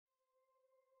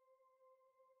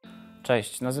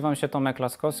Cześć, nazywam się Tomek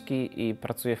Laskowski i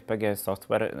pracuję w PGS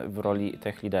Software w roli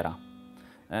tech lidera.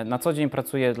 Na co dzień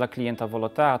pracuję dla klienta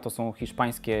Volotea, to są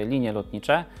hiszpańskie linie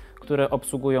lotnicze, które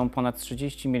obsługują ponad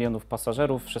 30 milionów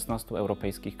pasażerów w 16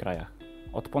 europejskich krajach.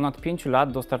 Od ponad 5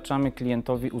 lat dostarczamy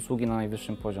klientowi usługi na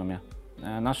najwyższym poziomie.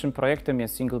 Naszym projektem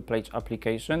jest Single Page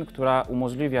Application, która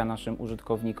umożliwia naszym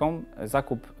użytkownikom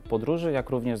zakup podróży, jak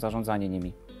również zarządzanie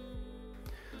nimi.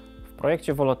 W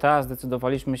projekcie Volotea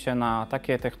zdecydowaliśmy się na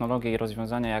takie technologie i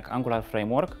rozwiązania jak Angular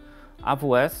Framework,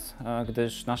 AWS,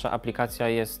 gdyż nasza aplikacja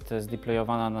jest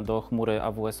zdeployowana do chmury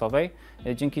AWS-owej,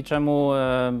 dzięki czemu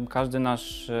każda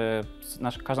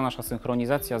nasza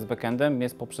synchronizacja z backendem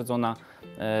jest poprzedzona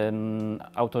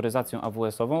autoryzacją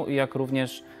AWS-ową i jak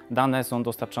również dane są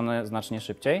dostarczane znacznie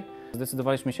szybciej.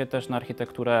 Zdecydowaliśmy się też na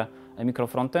architekturę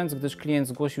Frontend, gdyż klient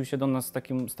zgłosił się do nas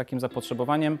z takim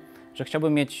zapotrzebowaniem, że chciałby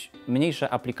mieć mniejsze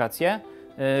aplikacje,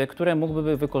 które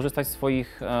mógłby wykorzystać w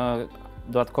swoich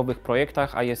dodatkowych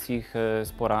projektach, a jest ich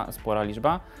spora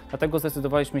liczba. Dlatego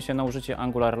zdecydowaliśmy się na użycie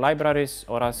Anuglar Libraries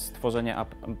oraz stworzenie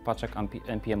paczek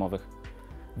npm-owych.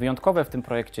 Wyjątkowe w tym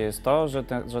projekcie jest to,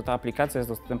 że ta aplikacja jest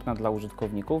dostępna dla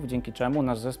użytkowników, dzięki czemu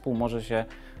nasz zespół może się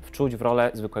wczuć w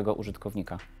rolę zwykłego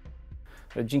użytkownika.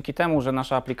 Dzięki temu, że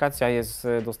nasza aplikacja jest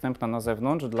dostępna na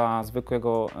zewnątrz dla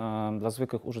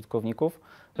zwykłych użytkowników,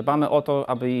 dbamy o to,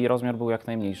 aby jej rozmiar był jak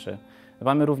najmniejszy.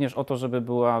 Dbamy również o to, żeby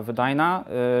była wydajna.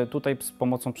 Tutaj z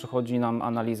pomocą przychodzi nam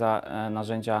analiza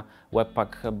narzędzia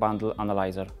Webpack Bundle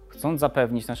Analyzer. Chcąc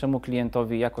zapewnić naszemu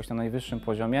klientowi jakość na najwyższym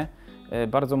poziomie,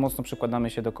 bardzo mocno przykładamy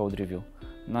się do code review.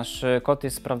 Nasz kod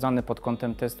jest sprawdzany pod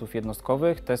kątem testów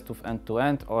jednostkowych, testów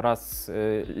end-to-end oraz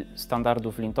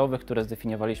standardów lintowych, które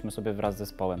zdefiniowaliśmy sobie wraz z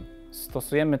zespołem.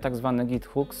 Stosujemy tzw. git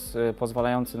hooks,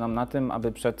 pozwalający nam na tym,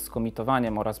 aby przed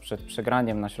skomitowaniem oraz przed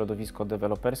przegraniem na środowisko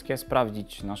deweloperskie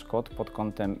sprawdzić nasz kod pod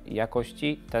kątem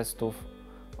jakości, testów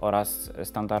oraz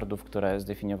standardów, które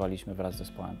zdefiniowaliśmy wraz z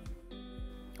zespołem.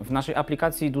 W naszej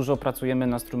aplikacji dużo pracujemy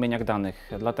na strumieniach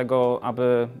danych, dlatego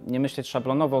aby nie myśleć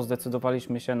szablonowo,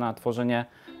 zdecydowaliśmy się na tworzenie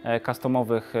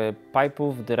customowych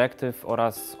pipe'ów, dyrektyw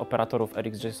oraz operatorów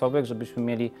RxJS-owych, żebyśmy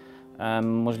mieli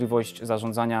możliwość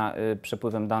zarządzania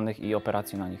przepływem danych i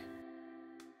operacji na nich.